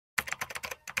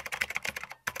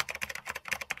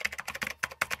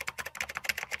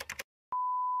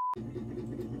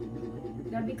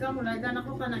Gabi ka mo, lagan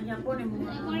ako ka na Japon eh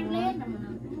mga. Player naman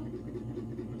ako.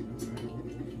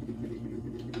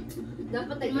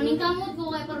 Dapat ay Maning kamot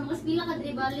ko kaya para makaspila ka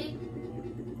diri balik.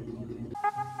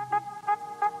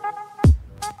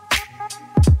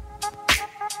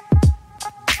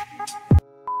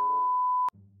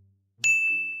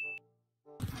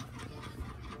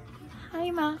 Hi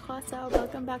mga Kakosa!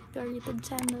 Welcome back to our YouTube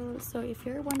channel. So if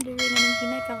you're wondering anong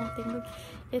hinay ka kung tingog,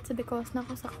 it's because na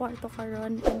ko sa kwarto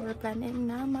karon and we're planning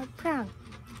na mag-prank.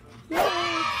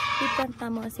 Yay! I-prank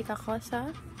na mo si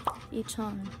Kakosa,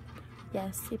 Ichon.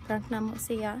 Yes, i-prank na mo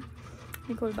siya.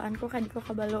 Nagulbaan ko kaya di ko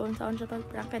kabaloon sa on siya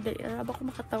pag-prank. Kaya di ba ko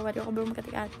makatawa, di ko kabaloon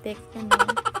makatik-atik.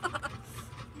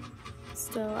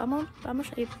 So, amo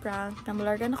siya i-prank.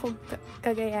 Namulargan ako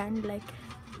kagayan, like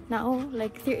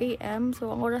 3 AM.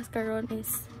 So, ang oras karon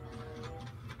is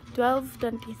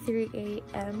 12:23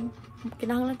 AM.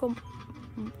 Kinahanglan ko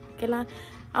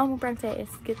ang prank siya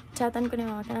is chatan ko ni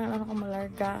mama, kinahanglan ako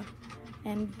malarga.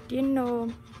 And you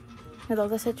know, with all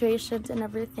the situations and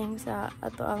everything sa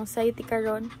ato ang society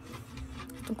karon,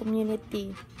 itong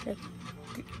community, like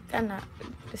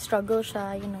struggle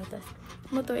siya, you know, tas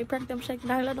mo to i-prank them siya,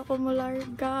 kinahanglan ako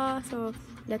malarga. So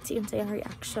let's see sa yung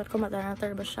reaction kung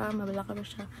matanatar ba siya, mabala ka ba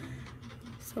siya.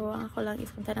 So ako lang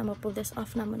is kung na ma-pull this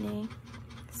off naman eh.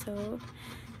 So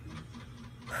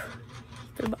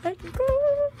trabahan ko.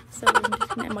 So yun,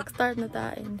 just na mag-start na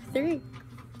ta in 3,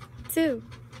 2,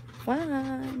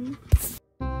 1.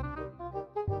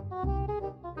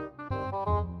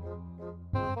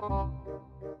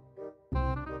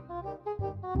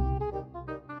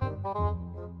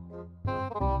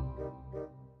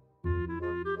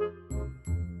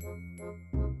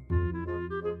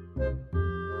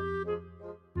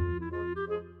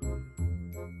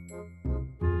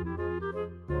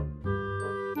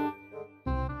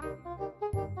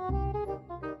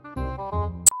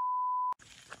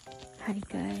 Hi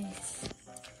guys,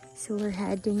 so we're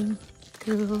heading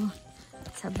to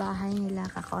sa bahay nila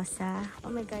Kakosa.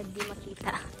 Oh my god, di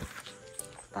makita.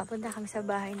 Papunta kami sa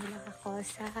bahay nila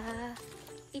Kakosa,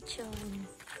 Ichon.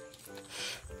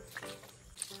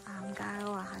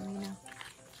 Gagawa kami ng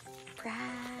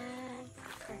prank,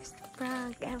 first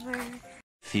prank ever.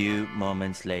 Few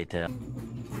moments later.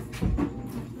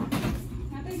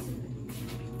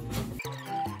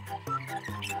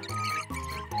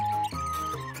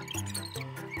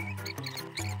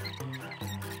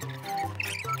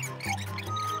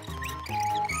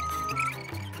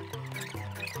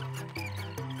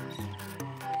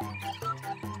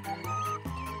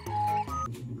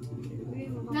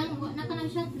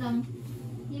 Shot lang.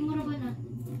 Hindi mo na ba na?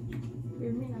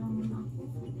 Pirmi na lang muna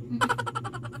ako.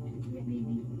 Yeah,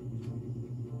 baby.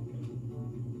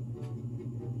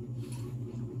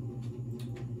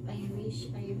 I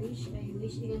wish.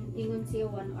 Ingon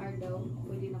siya 1 hour daw.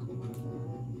 Pwede na ako mga.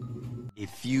 A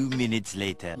few minutes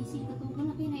later. Isil ko itong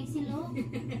kalaki na isil, oh.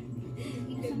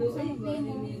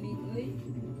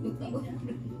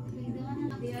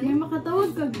 May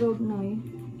makatawag ka grog na eh.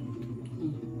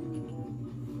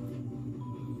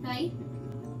 Tay?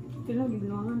 Kailan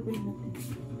gibilangan ko yung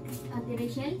Ate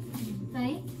Rachel?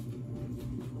 Tay?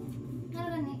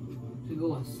 Naroon eh?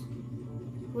 Sigawas.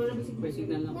 wala bisig Basic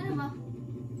na lang. Ano ba?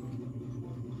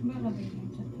 Wala ba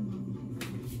yung chat mo?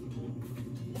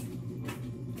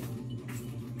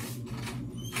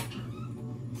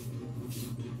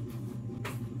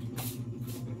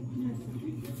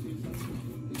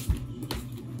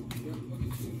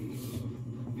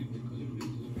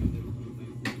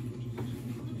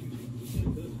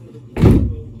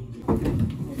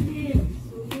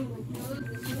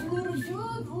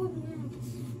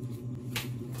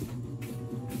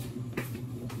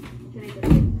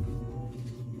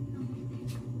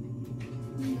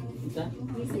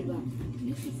 Busy ba?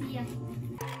 Busy siya.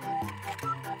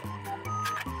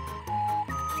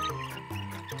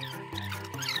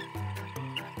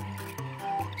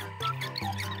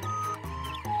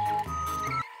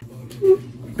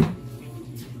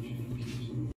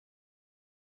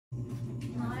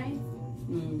 Ay,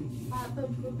 patog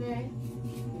ko be.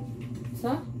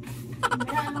 Sa?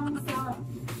 Meron sa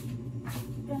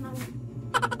kanang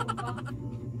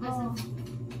Asa?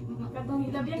 katong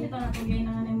ilabihan kita na pagay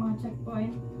na ng mga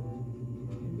checkpoint.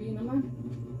 Hindi naman.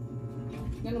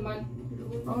 Yan naman.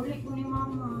 Paulit ko ni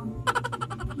mama.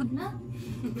 Na?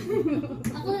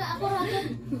 Ako ragan.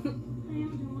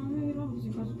 Ayaw si mama hirap. Kasi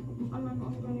ano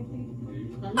ako ganito.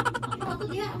 Ako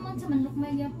diya amang sa manok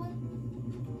may yapon.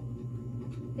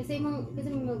 Kasi may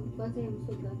magpasa yung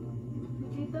sugat.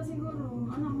 Tita siguro,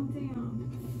 anak mo siya.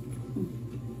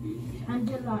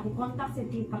 Angela, i-contact si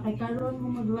tita kay karon mo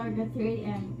mag-larga 3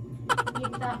 AM.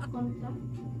 Kita konta.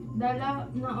 Dala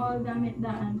na all gamit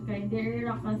daan kay diri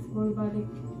ra ka school balik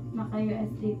na kayo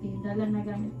STP. Dala na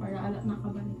gamit para alak na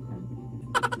kabalikan.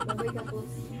 Babay tapos.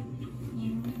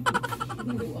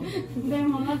 Dahil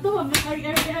mga to,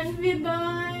 mag-Airbnb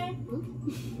doy.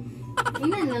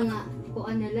 Ina na nga.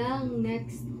 Kuan na lang.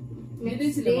 Next Hindi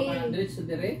sila day. makadiretso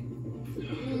dire.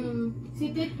 Si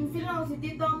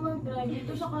Tito ang mag-drive.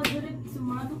 Dito siya ka-direct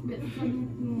sumadok. Dito siya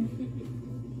dito.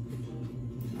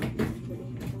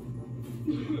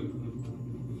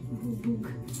 Bubog.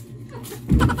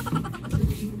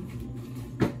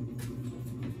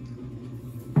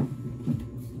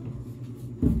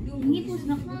 Yung hipos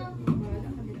na ka.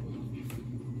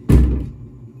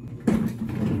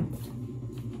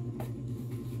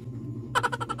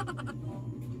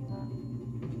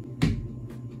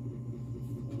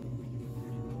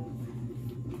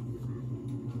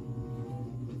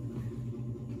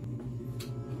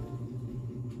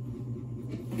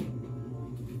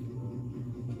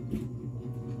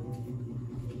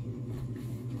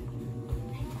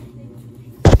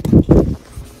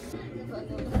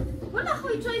 Wala ko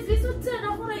choice. Lisod sir.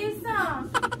 Ako na isa.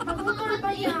 Mag-motor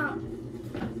ba yan?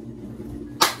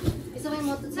 Isa may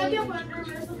moto Sabi sa'yo. ako,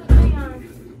 underwear sa kanya.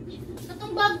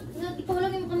 Katong bag. Ikaw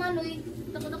lang yung kamanoy.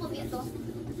 Takot ako biya to.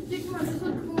 Check mo,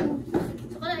 lisod ko.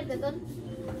 So ka lang ito. Ito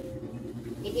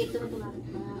na ito nga.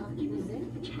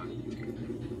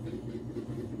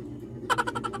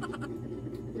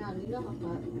 Nalila ka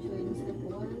pa. Join sa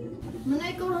kuwan. Mana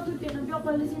ikaw na ito, tinabi ako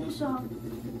palisin siya.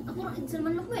 Ako rin, sa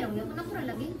manok mo, yung ako na ko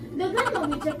lagi. Dagan mo,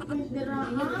 may checkpoint dira.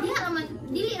 Diya naman,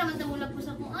 dili naman tamulap ko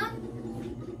sa kuan.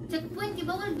 Checkpoint,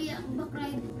 bawal biya ang back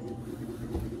ride.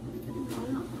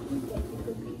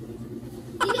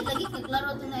 Dili lagi kaklaro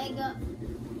ito na iga.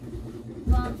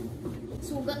 Bang,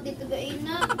 sugat dito gain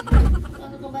na.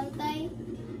 Ano ka bantay?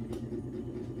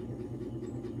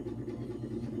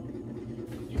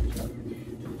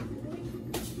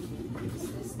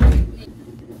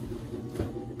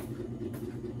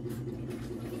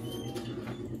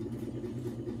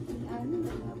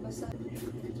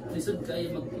 Lisod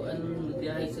kayo magkuan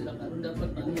magbiyahe sila karon dapat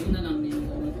ano na lang ni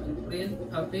friend,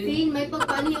 happy. Feen, may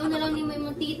pagpaniyo na lang ni may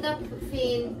mong tita,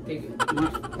 Feen. Kay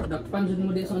dakpan jud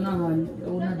mo di sa unahan,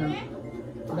 una lang.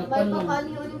 May Dakpan mo.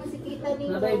 pagpaniyo ni masikita ni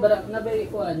Nabay bara nabay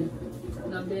kuan.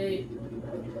 Nabay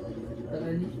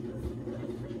ni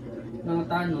mga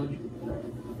tanon.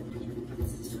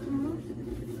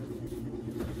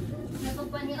 May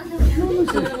pagpaniyo na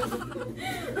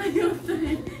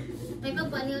May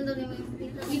pagpaniyo daw ni may mong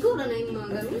tita. Siguro na yung mga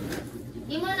gamit.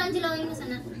 Hindi mo na lang silawin mo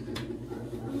sana.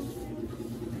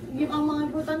 Yung ang mga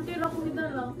importante ra ko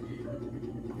nidala.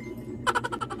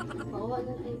 Pakuha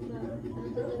na ay pa. Ano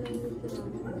to na lang ito?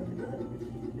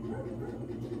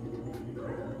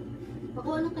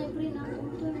 Pakuha na kay Prin ako.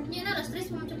 Yan na, stress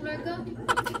mo chocolate ka.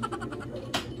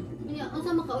 Yan, ang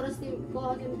sama ka oras ni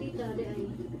kuha yung tita, di ay.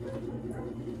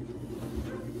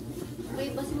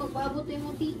 Kaya basi magpaabot yung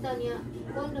mga tita niya.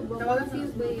 Kuha na ba?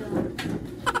 Confused ba yan?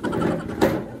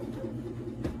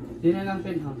 Di na lang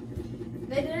pin ha.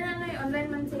 Pwede na na online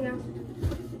man siya.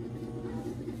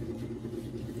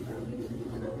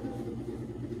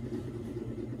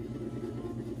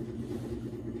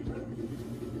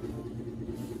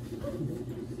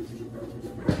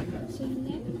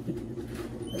 Silent?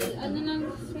 Ano nang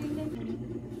silent?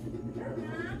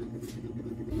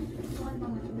 Kuha ba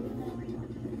nga?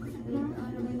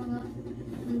 Ano may mga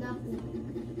handa ko?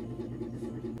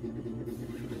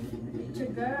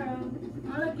 Picture girl.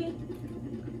 Ang lagi.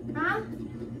 Ha?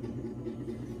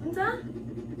 Unsa?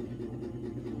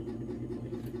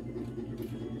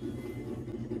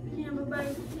 Yan,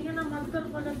 bye-bye. Sige na, mag-call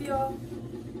ko na biyo.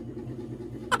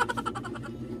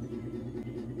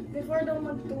 Before daw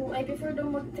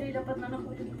mag-2, dapat na ako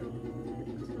dito.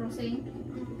 Sa crossing?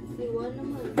 Si Juan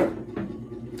naman.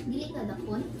 Dili ka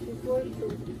dakon? Before ito.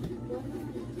 Juan naman.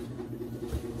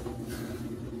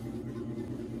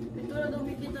 Ito na daw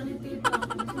may kita ni Tita.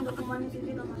 Kasi nakumanin si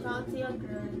Tita, masyad siya,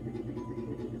 girl.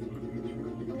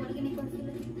 Wala ka ni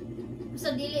confident.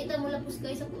 Basta dili ta mula pus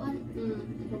kay sa kuan.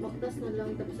 Mabaktas na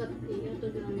lang. Tapos at ito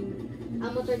na lang.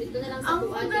 Motor dito na lang sa Ang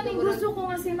kuwan. galing gusto ko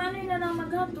nga si Manoy na lang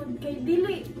maghatod kay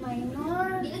Dili, minor.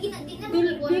 Di lagi na di na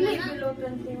Dili, kuan na. below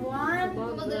 21.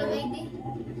 Magdala ID.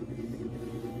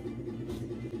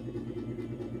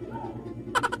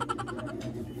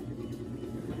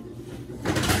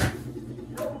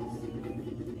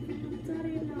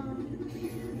 Sorry na.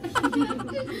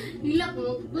 Hilak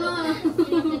mo ka.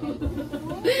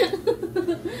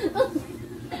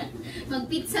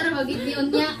 Mag-pizza ra mag-idiyon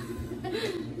niya.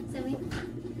 Sabi.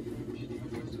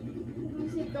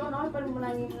 Isip ko na ako, pero mula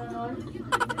yung nanon.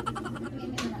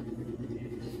 Ganyan na.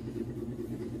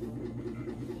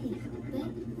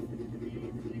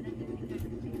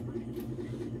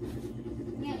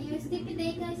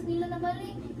 sila na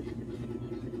balik.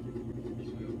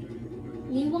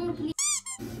 Liwang na puli.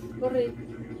 Correct.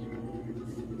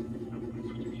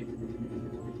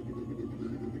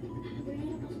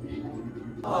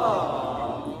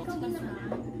 Ikaw gina.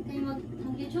 Kaya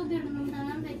mag-YouTuber naman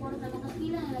tanan kay kung talaga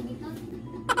pila na lagi ka.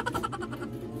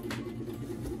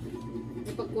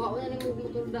 Ipagkuha ko na ng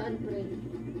motor daan, friend.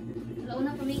 Wala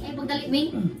una pa Ming. Ay, pagdali Ming.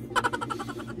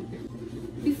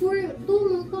 Before 2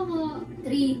 mo ka ha.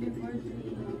 3.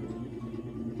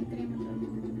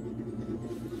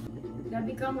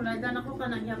 Gabi ka, mulagan ako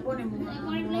ka na Japon eh mga. Ay,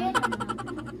 mo reply.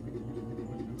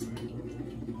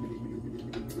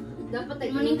 Dapat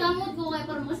ay Maning kamot ko kaya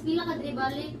para mas pila ka dire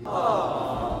balik.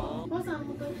 Saan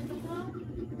mo to ito ka?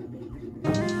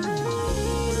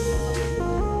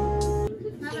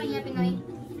 Nara niya Pinoy.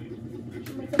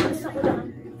 May sabis ako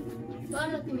lang.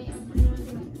 Paano timi?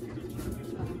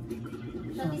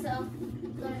 Sabi sa ako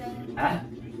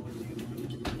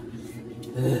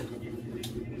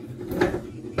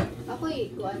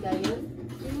kuan dayon.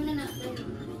 Hindi mo na na.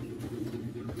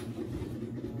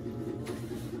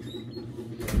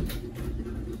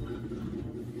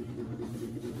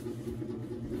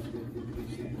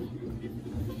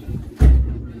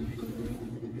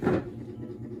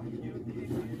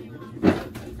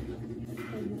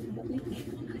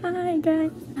 Hi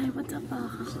guys. Hi, what's up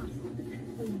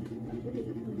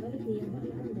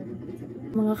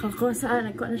mga kakosa,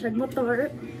 nagkuha na siya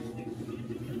motor.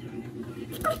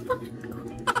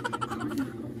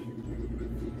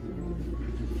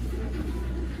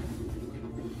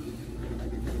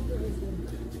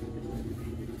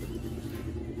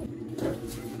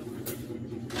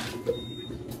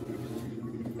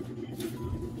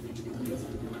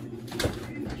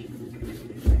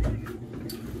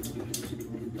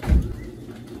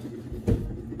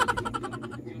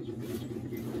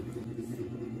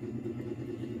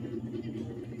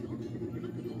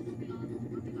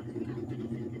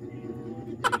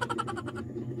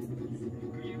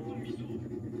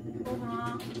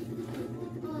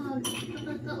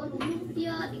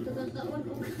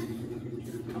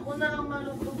 Ako na lang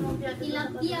malutog ng piyati.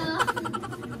 Tilapia.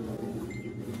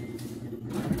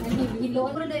 Hilo.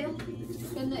 Ano dayo?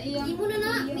 Kana iya. Ibo na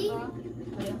na, Mi.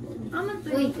 Aman to.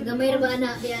 Uy, gamay ra ba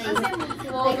na diay? Ase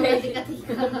mo Tika tika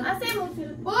tika. Ase mo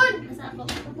cellphone. Asa ako?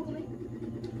 Ako ko ba?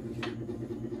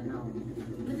 Ano?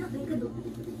 Gana kay ka do.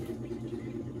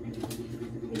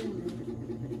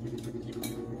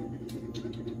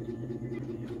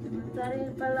 Saril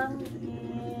pa lang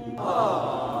eh.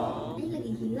 Ay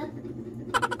lagi hilat.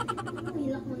 Ano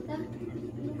hilak man ka?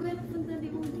 Yung kaya napunta di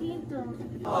mo dito.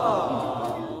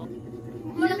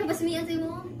 Hilak ka ba simian sa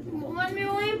mo? Bukan may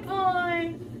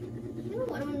wifi. Ano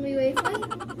mo naman may wifi?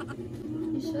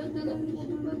 Isa na lang mo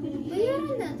ba?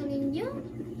 Bayaran na ito ninyo.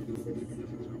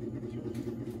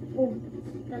 Oh,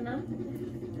 sana?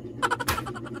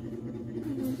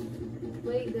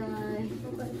 Bye guys.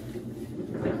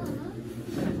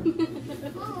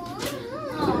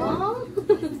 Aww.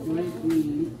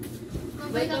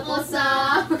 Bye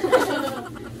Kakosa.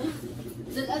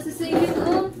 Dala sa singit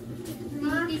oh.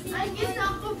 Ay, kiss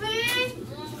ako, Ben!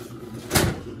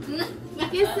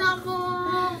 Kiss ako!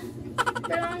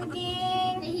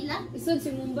 Trangking! Ay hilak? Isod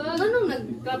si Mumba. Anong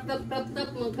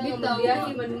nag-tap-tap-tap-tap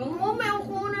magbiyahe man mo? Oo, may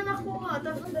ukunan ako nga.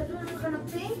 Tapos dalo na ka ng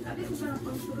pink. Sabi ko parang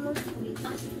pagsulod.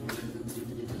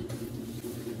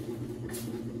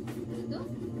 Ito?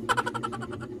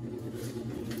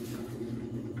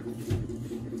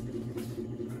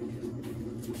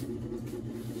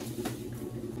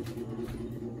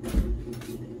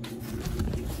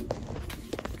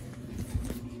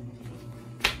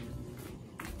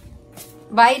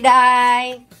 Bye,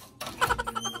 Day.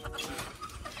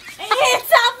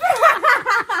 It's a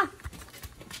prank!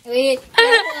 Wait.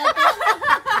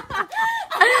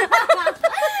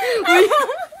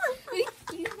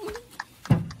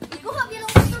 Hindi ko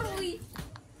kabilang motor, uy.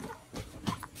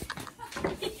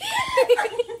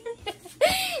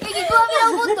 Hindi ko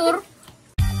kabilang motor.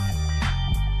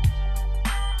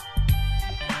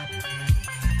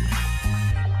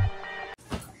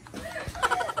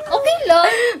 Okay lang.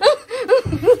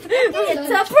 It's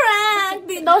a prank!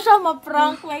 Di daw siya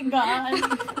ma-prank, my God.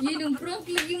 Yun yung prank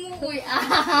lagi mo, uy.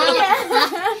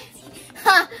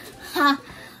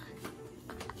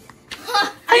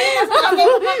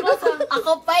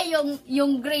 Ako pa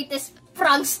yung greatest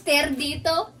prankster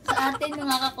dito sa atin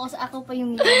mga kakosa. Ako pa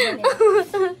yung nilalaman.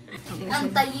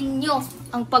 Antayin nyo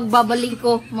ang pagbabalik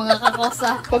ko mga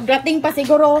kakosa. Pagdating pa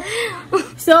siguro.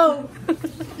 So,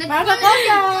 mga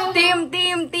kakosa! Team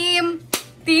Feen.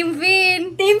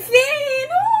 Team Feen!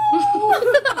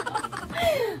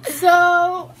 So,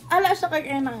 ala siya kay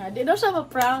kaya nga. Di daw siya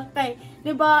ma-prank kay,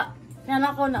 di ba, yan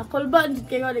ako na, kulba, di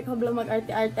kayo, di ko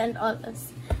mag-arte-arte and all.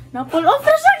 Tapos, na-pull off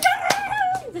na siya.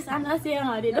 Tapos, ano siya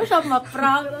nga, di daw siya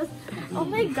ma-prank. Tapos, oh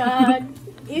my God.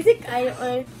 Easy kayo,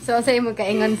 eh. So, sa'yo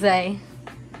magkaingon, Zay?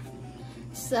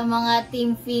 Sa mga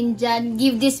Team Feen dyan,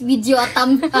 give this video a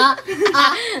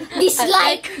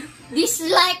dislike.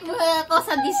 Dislike mga ko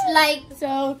sa dislike.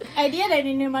 So, idea na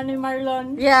ni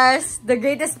Marlon. Yes, the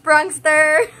greatest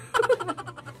prankster.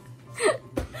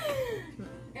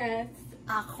 Yes.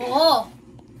 Ako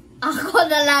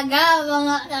talaga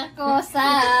mga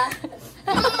kakosa.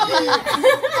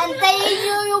 Antayin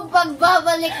nyo yung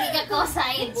pagbabalik ni Kakosa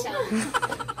Ichon.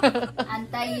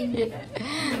 Antayin nyo.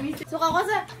 So,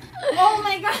 Kakosa, oh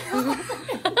my God.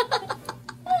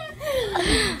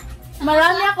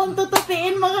 Marami akong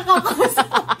tutupiin mga Kakosa.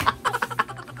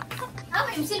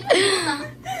 May silpin na.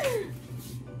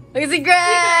 May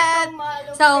secret!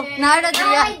 So,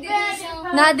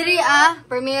 nadri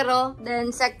primero,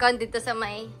 then second dito sa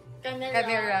may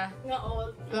camera. Nga all.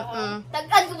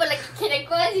 Tagkan ko pala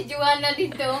kinikuha si Joanna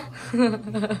dito.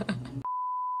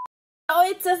 Oh,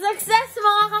 it's a success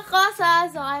mga Kakosa.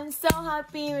 So, I'm so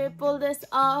happy we pulled this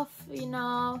off, you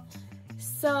know.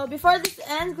 So, before this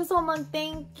ends, gusto ko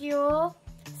mag-thank you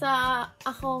sa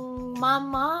akong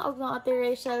mama o ng Ate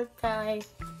Rachel kay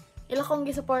ila kong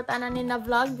gisuporta na ni na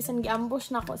vlog bisan gi-ambush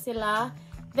na ko sila.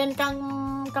 Then kang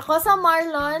Kakosa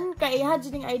Marlon kay iha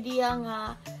jud idea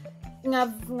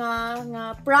nga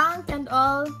prank and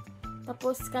all.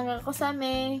 Tapos kang Kakosa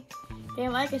Mae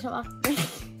kay may kay siya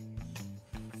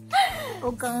O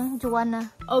kang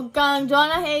Joanna. og kang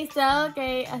Joanna Hazel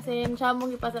kay asin siya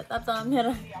mong ipasat up sa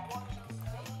camera.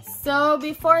 So,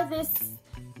 before this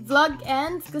vlog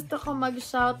ends, gusto ko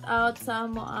mag-shout out sa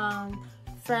mo ang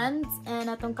friends and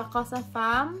atong Kakosa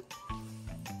fam.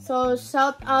 So,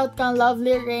 shout out kang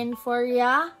Lovely Rain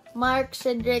Foria, Mark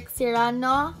Cedric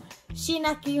Cirano,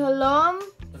 Sheena Kihulom,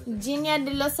 Ginia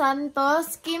de los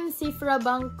Santos, Kim Sifra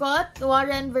Bangkot,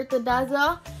 Warren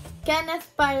Vertudazo, Kenneth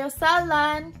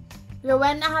Payosalan,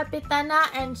 Rowena Hapitana,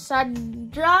 and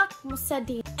Shadrach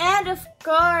Musadi. And of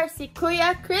course, si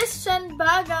Kuya Christian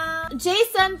Baga,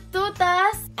 Jason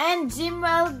Tutas, and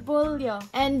Jimwell Bulyo,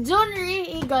 and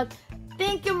Junri Igot.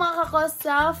 Thank you mga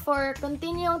Kakosa for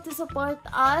continuing to support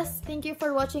us. Thank you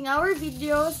for watching our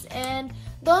videos, and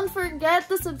don't forget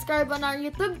to subscribe on our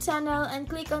YouTube channel and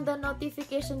click on the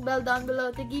notification bell down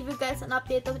below to give you guys an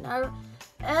update on our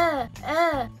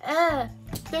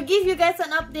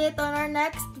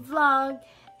next vlog.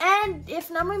 And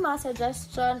if na may mga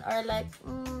suggestion or like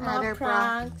Other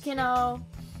prank, you know,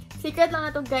 secret lang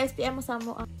na to guys, PM mo sa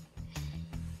mo.